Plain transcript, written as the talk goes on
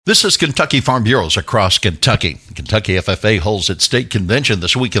This is Kentucky Farm Bureaus across Kentucky. Kentucky FFA holds its state convention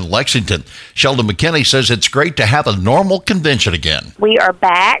this week in Lexington. Sheldon McKinney says it's great to have a normal convention again. We are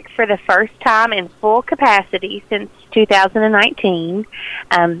back for the first time in full capacity since 2019.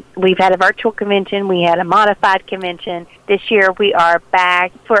 We've had a virtual convention. We had a modified convention. This year we are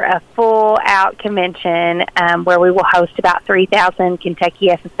back for a full-out convention where we will host about 3,000 Kentucky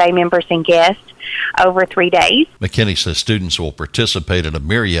FFA members and guests over 3 days. McKinney says students will participate in a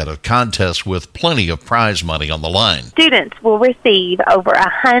myriad of contests with plenty of prize money on the line. Students will receive over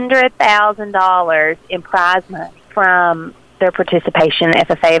 $100,000 in prize money from their participation in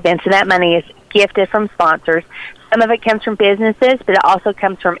FFA events, and that money is gifted from sponsors. Some of it comes from businesses, but it also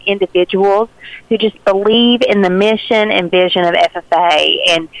comes from individuals who just believe in the mission and vision of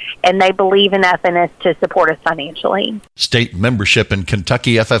FFA, and they believe enough in us to support us financially. State membership in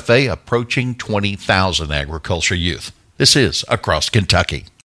Kentucky FFA approaching 20,000 agriculture youth. This is Across Kentucky.